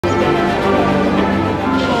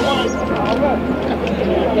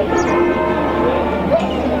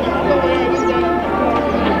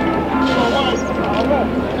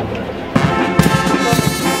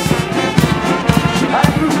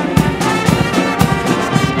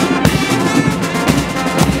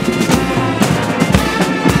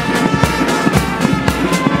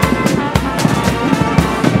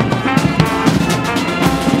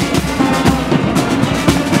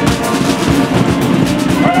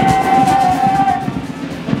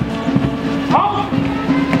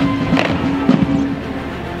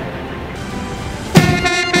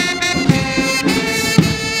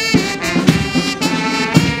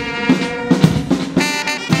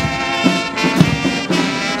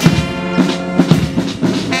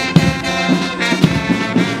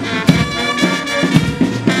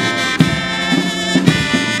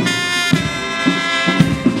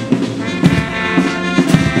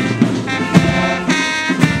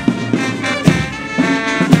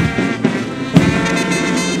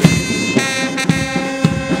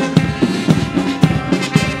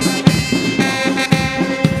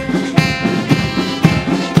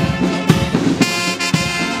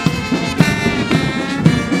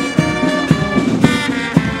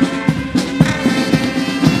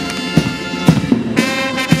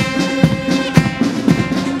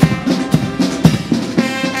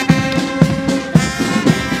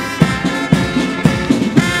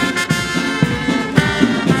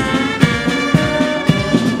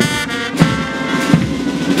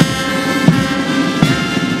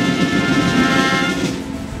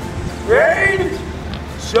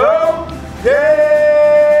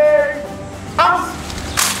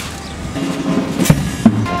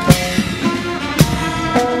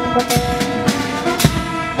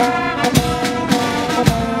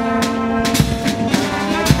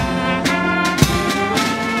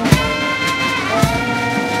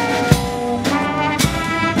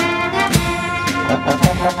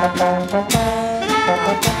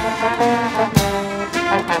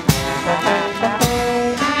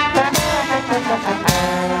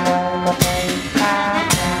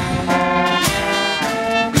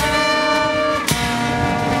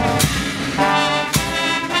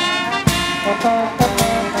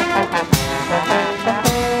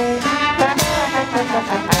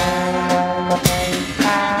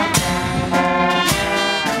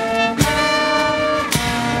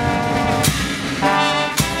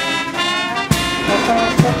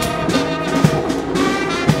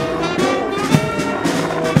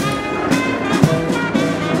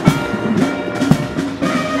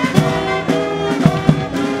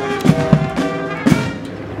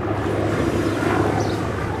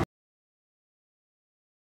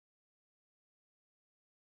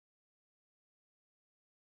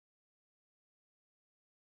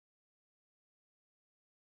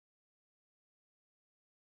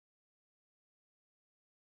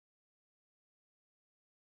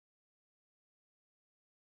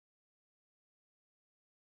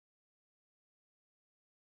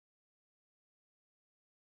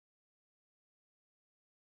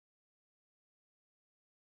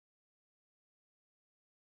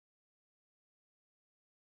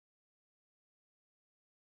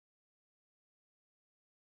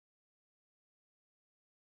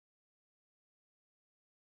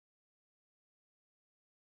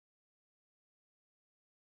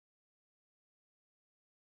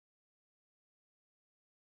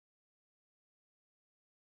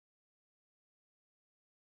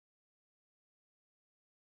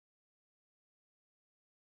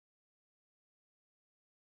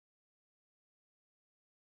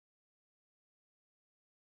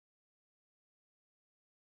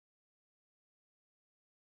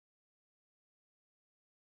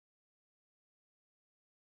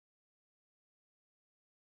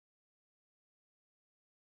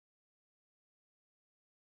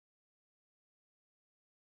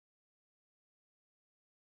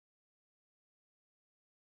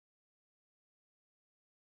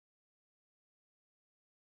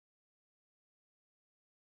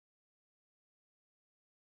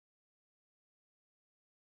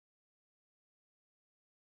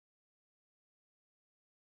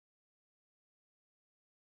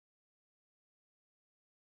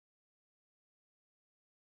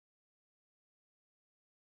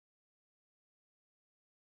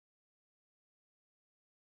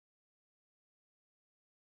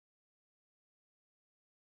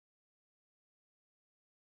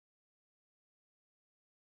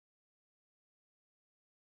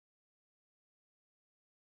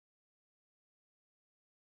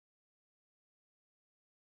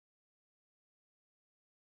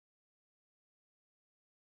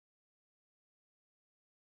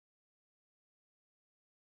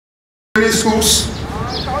training schools,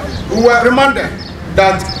 we were reminded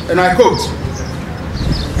that, and I quote,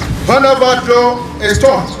 whenever drill is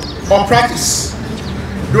taught or practiced,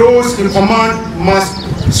 those in command must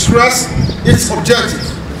stress its objective.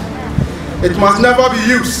 It must never be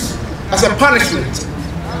used as a punishment,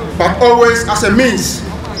 but always as a means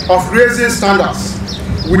of raising standards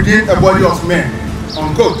within a body of men,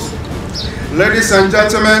 unquote. Ladies and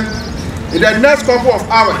gentlemen, in the next couple of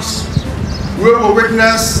hours, we will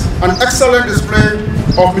witness an excellent display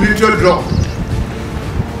of military drill.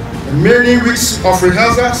 Many weeks of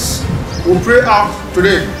rehearsals will play out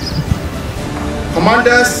today.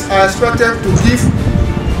 Commanders are expected to give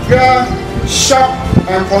clear, sharp,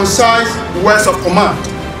 and concise words of command.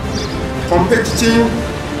 Competing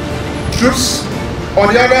troops,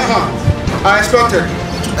 on the other hand, are expected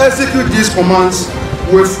to execute these commands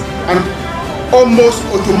with an almost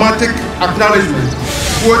automatic acknowledgement,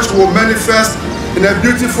 which will manifest in a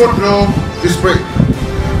beautiful drill display.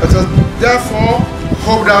 It is therefore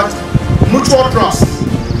hope that mutual trust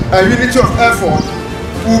and unity of effort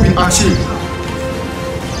will be achieved.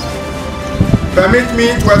 Permit me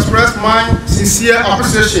to express my sincere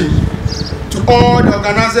appreciation to all the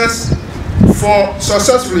organizers for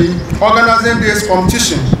successfully organizing this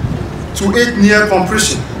competition to its near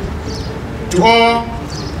completion. To all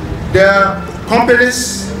the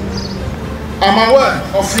companies, I'm aware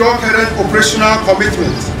of your current operational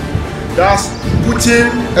commitment that's putting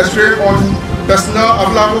a strain on personnel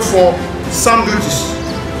available for some duties.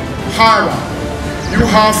 However, you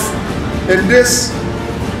have been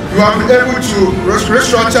able to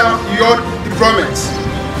restructure your deployment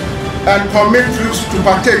and commit troops to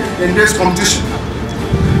partake in this competition.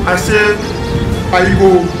 I say,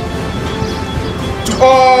 Aigo, to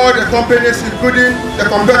all the companies, including the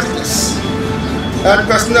competitors and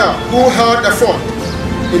personnel who held the fort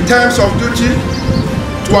in times of duty,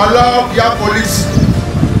 to allow their police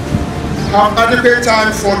have adequate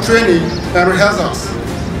time for training and rehearsals.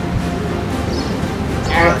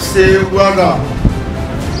 I say well done.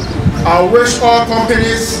 I wish all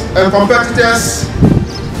companies and competitors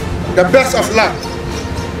the best of luck,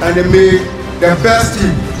 and may the best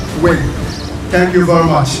team win. Thank you very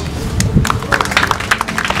much.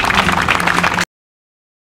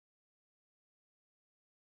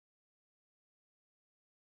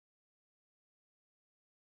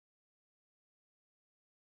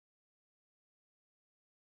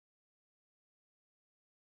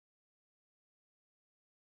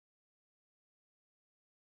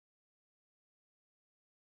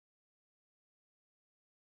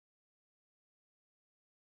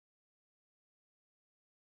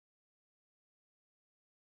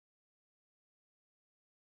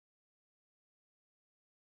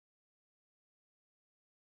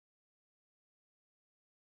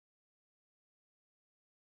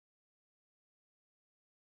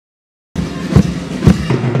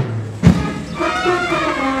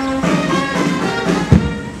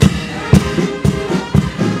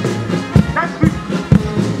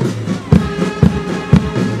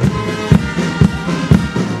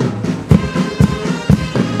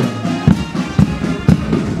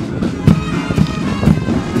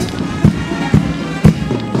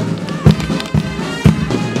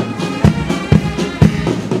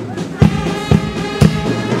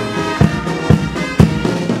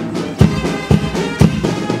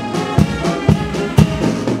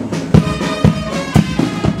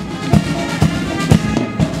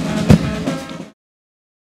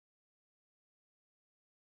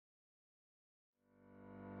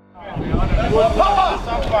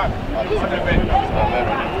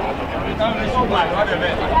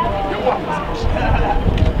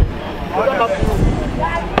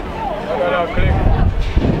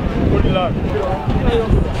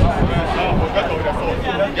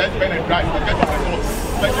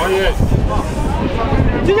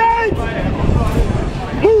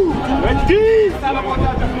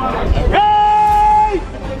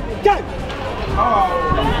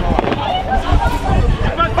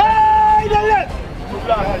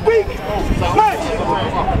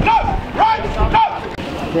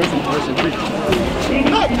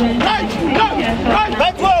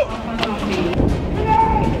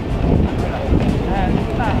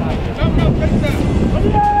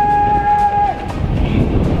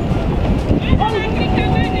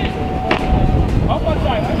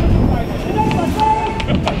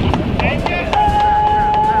 Thank you.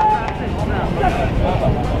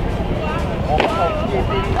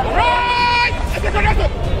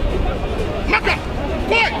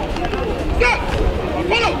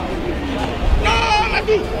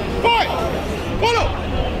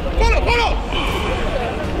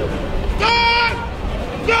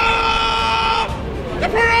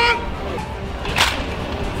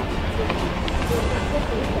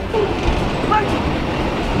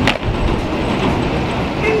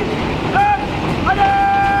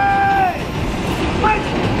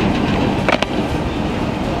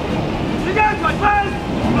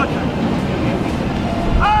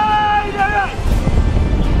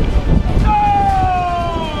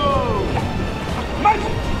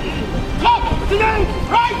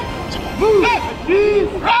 right, move, left,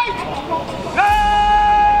 right,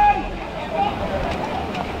 right,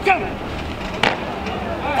 go,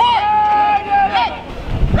 forward, left,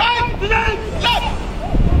 right, left,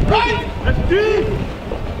 right, let's do,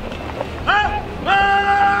 up,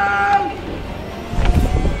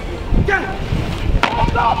 go,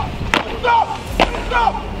 stop, stop,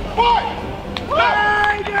 stop, forward,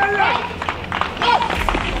 right, right, left,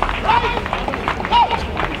 right,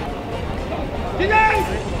 left.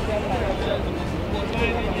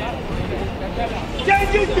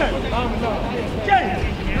 Change it. Change.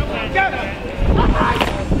 Get it. Right.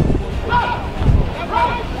 Left.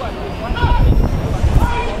 Right. Left.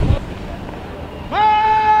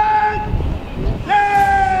 Right.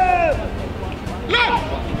 Left.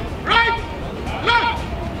 Right. Left.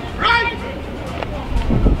 Right.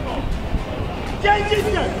 Change it.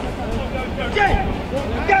 Change.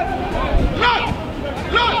 Get left.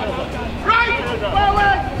 Left. Right.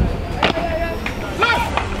 Forward. Left.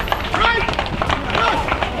 Right. Left. Right. Left.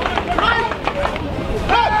 Right.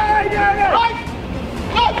 Left. Right.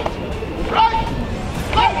 Left. Right.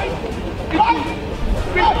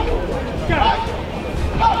 Left.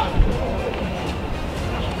 Right.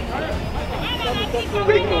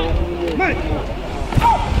 Quick. Man.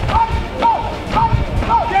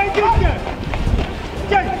 Change it.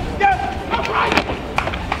 Change. Get. Right.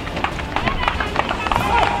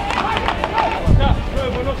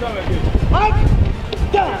 Up,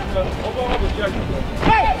 down,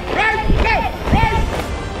 right, right, left, right,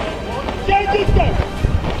 change it down,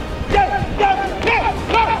 left, left, left,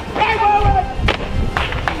 left, right, forward,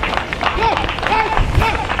 left, right,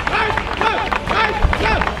 left, right, left, right,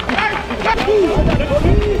 left, right, left, move,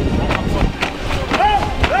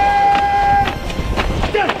 left, right,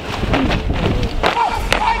 down, up,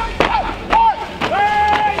 right, left, forward,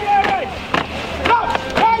 right, right, left,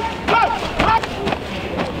 right, left, right.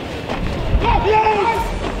 Yes!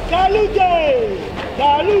 Salute!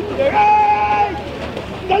 Salute! Right!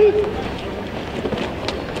 Salute!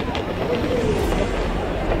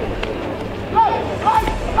 Left! Right!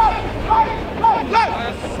 Left! Right! Left!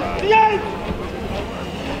 Left! Yes!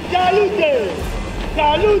 Salute!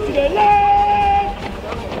 Salute to the left!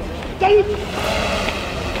 Salute!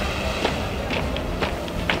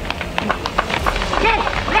 Left!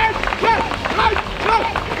 Right! Left! Right! Left!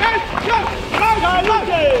 Right! Left! Right!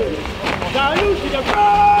 Salute! Salute to the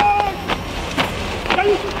front!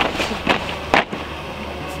 Salute!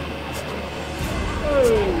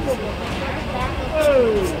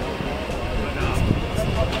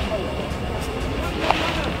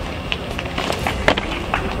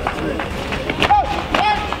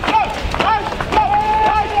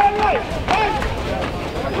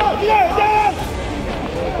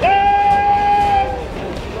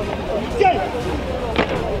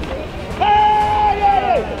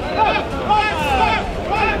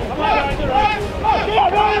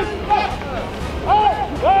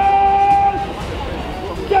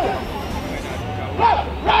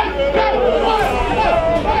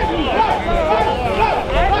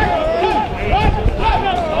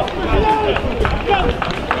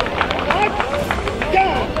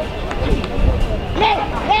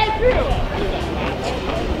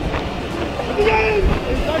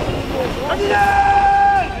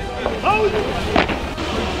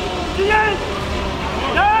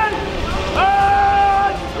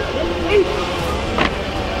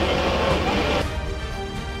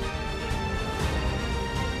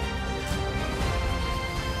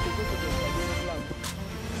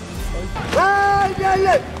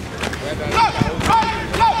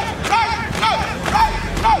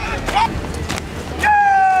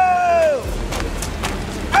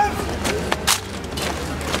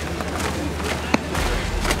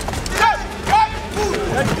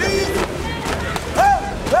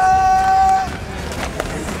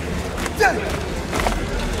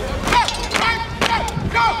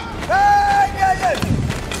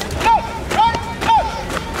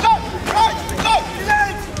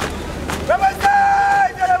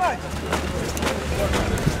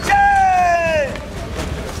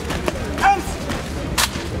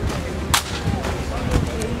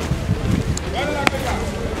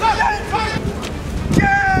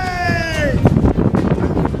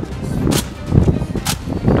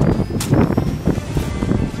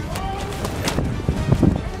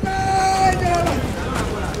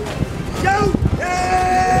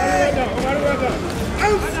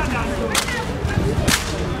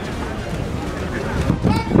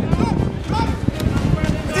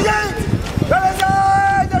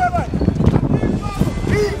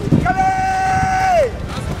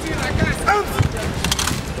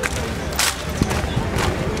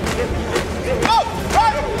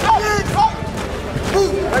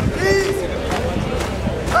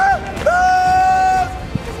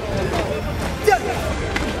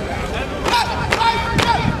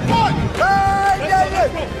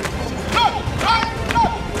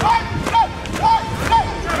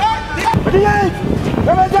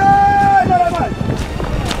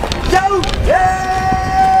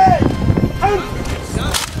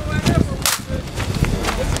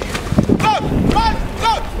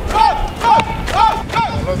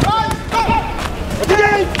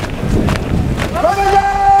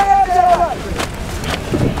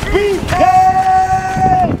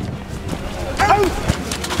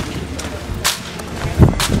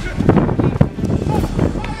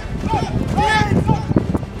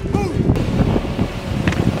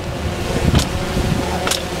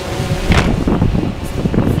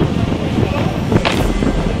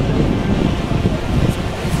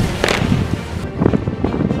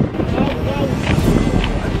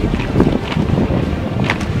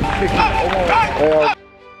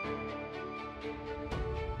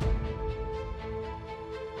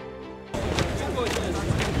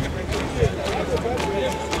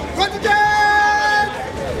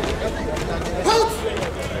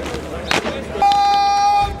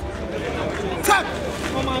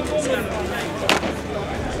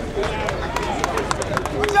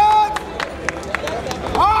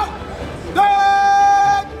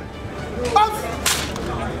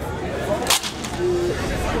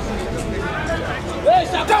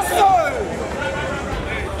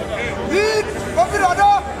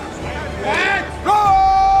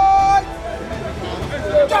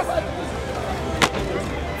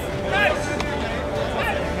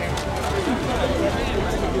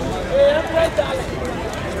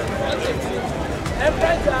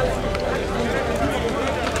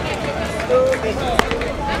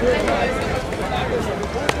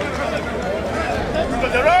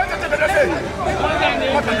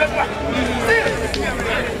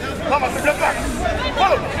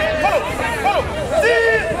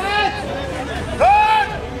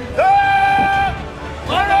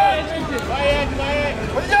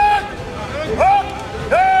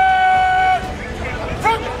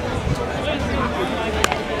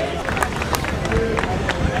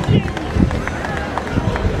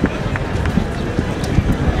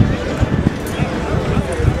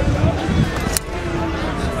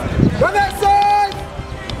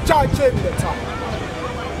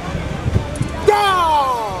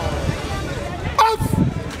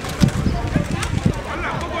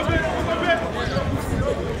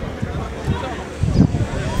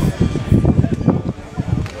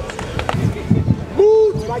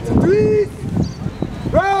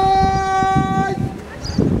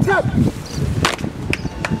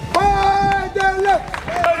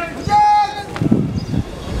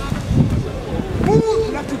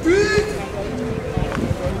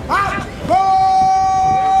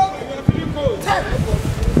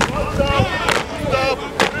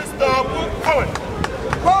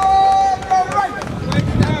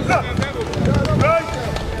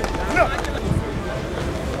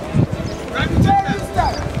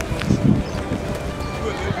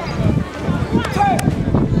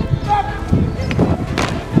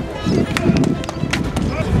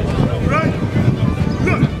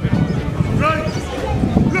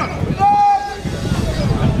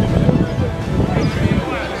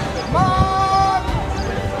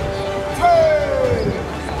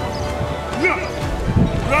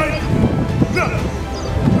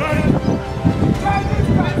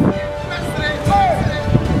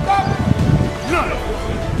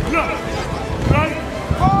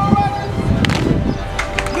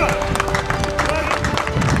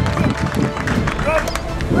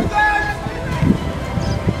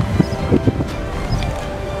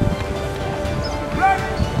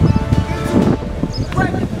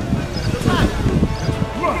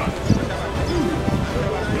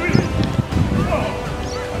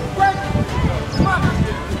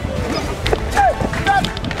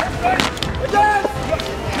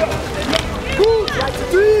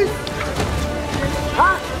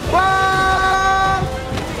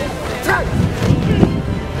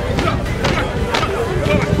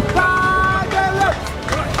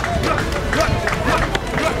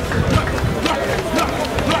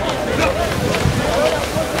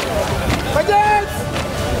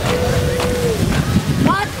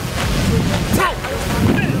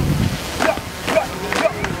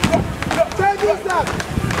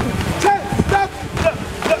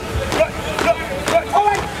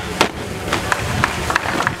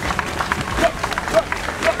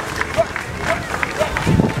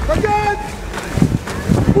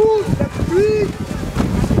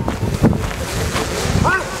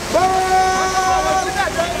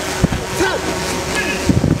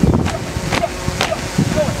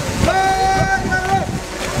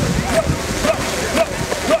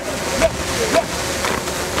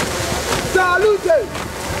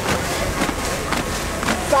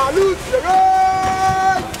 Salute the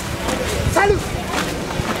right. Salute.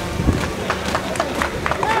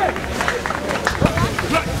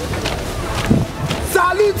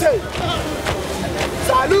 Salute.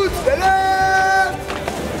 Salute the left.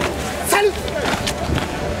 Salute.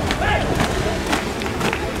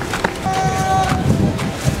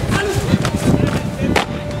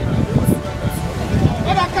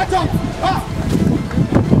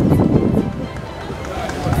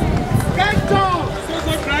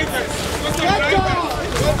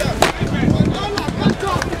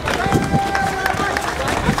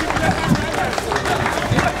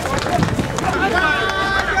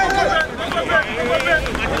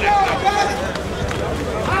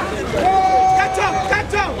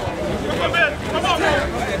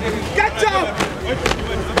 Catch up. Get up.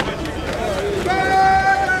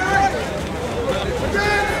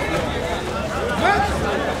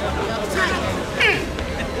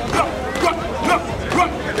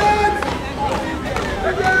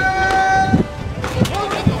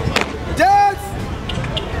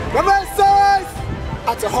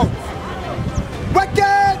 At a halt. Wicked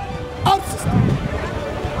out. Up.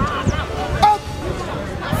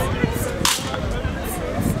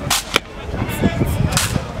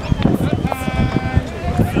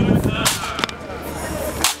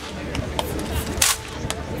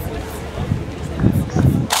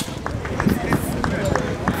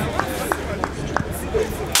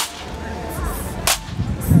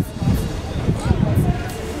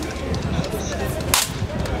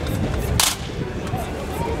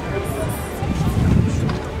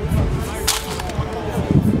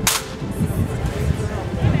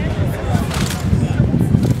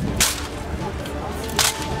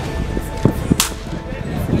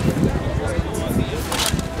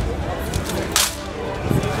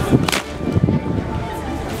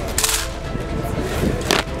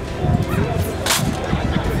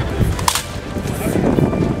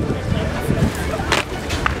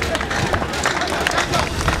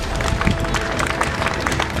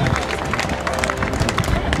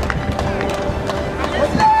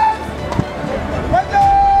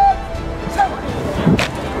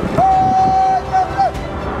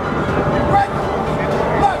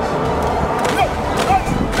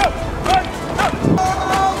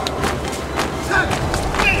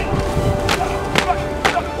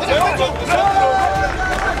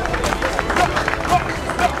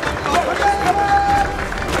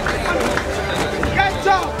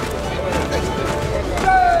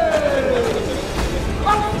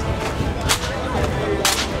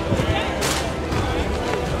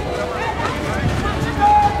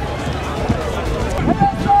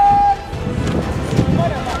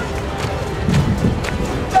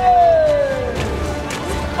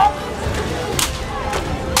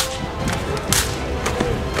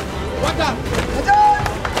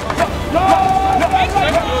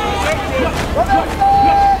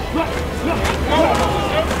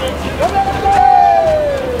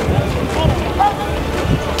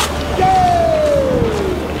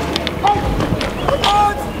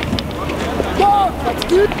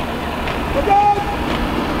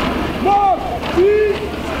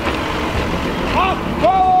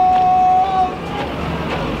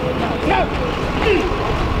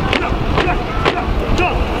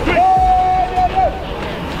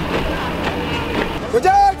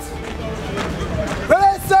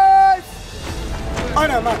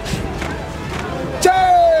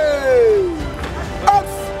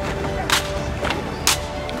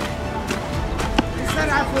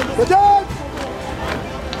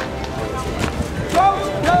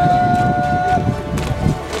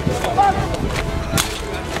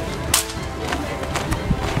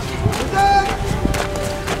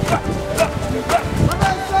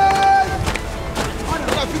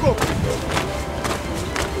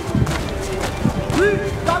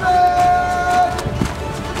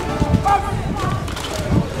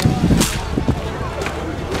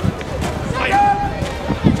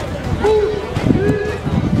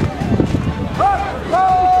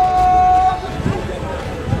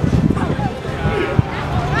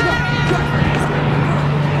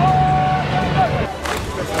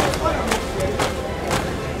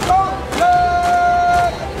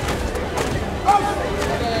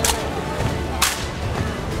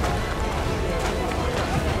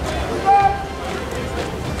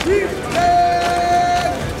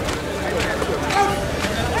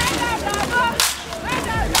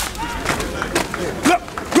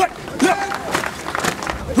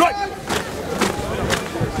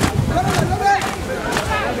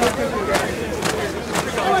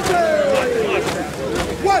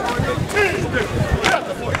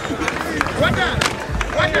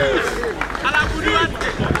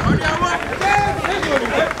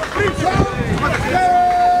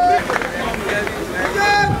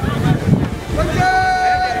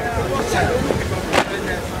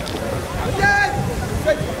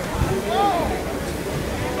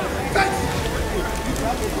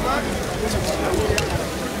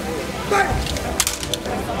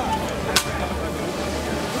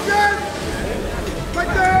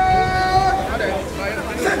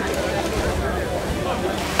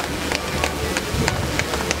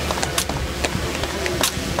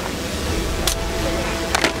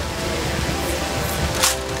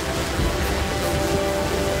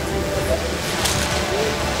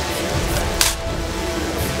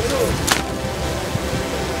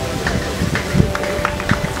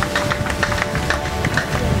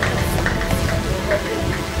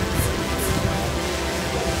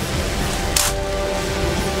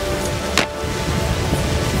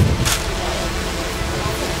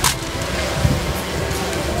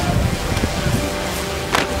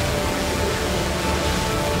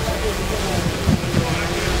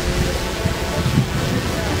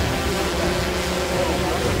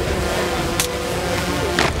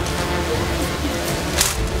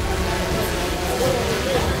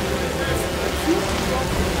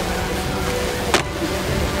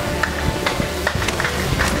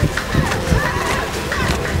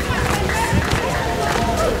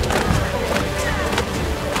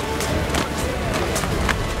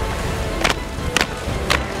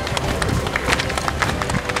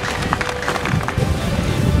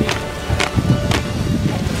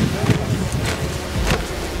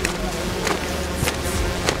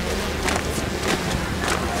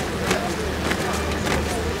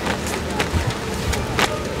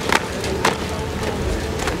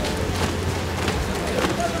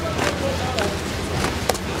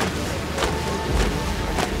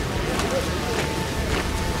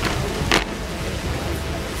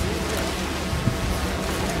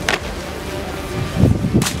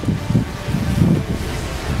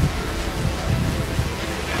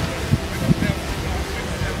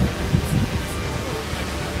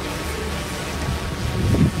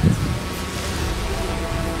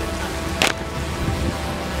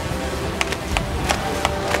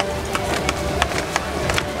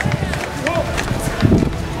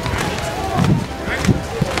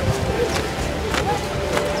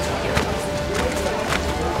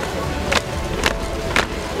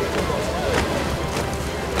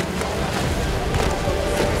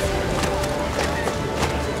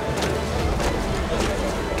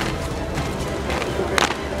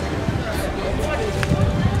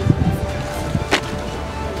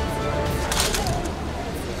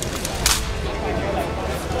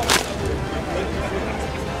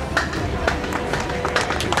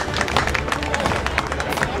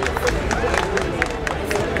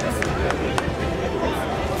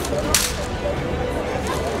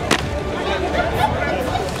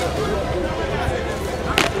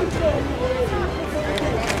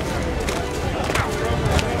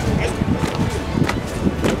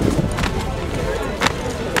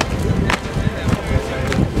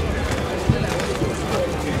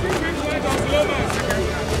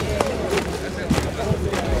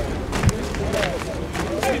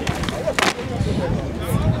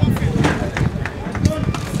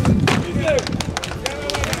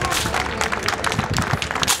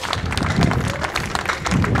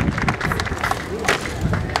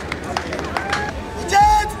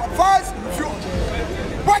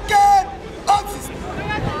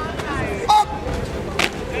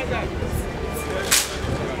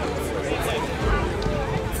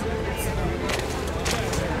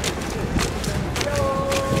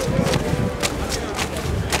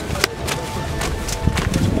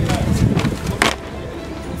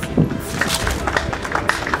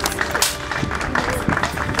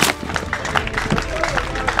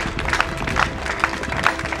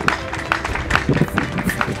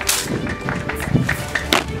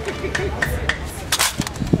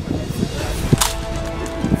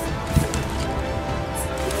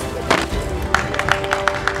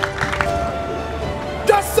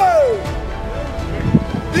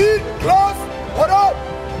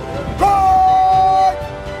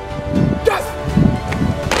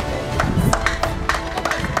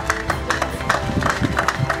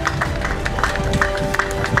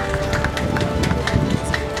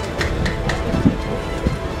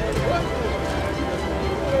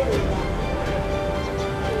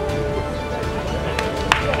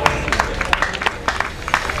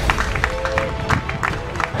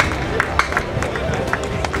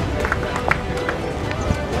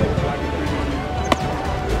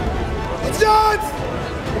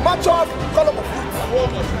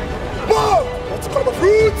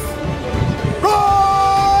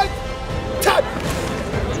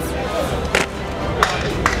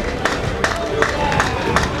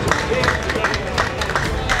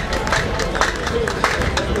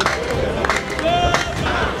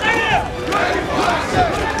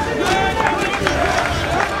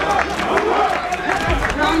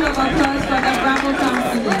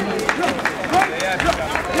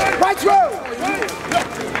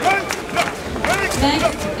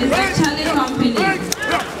 Charlie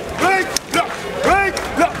Company.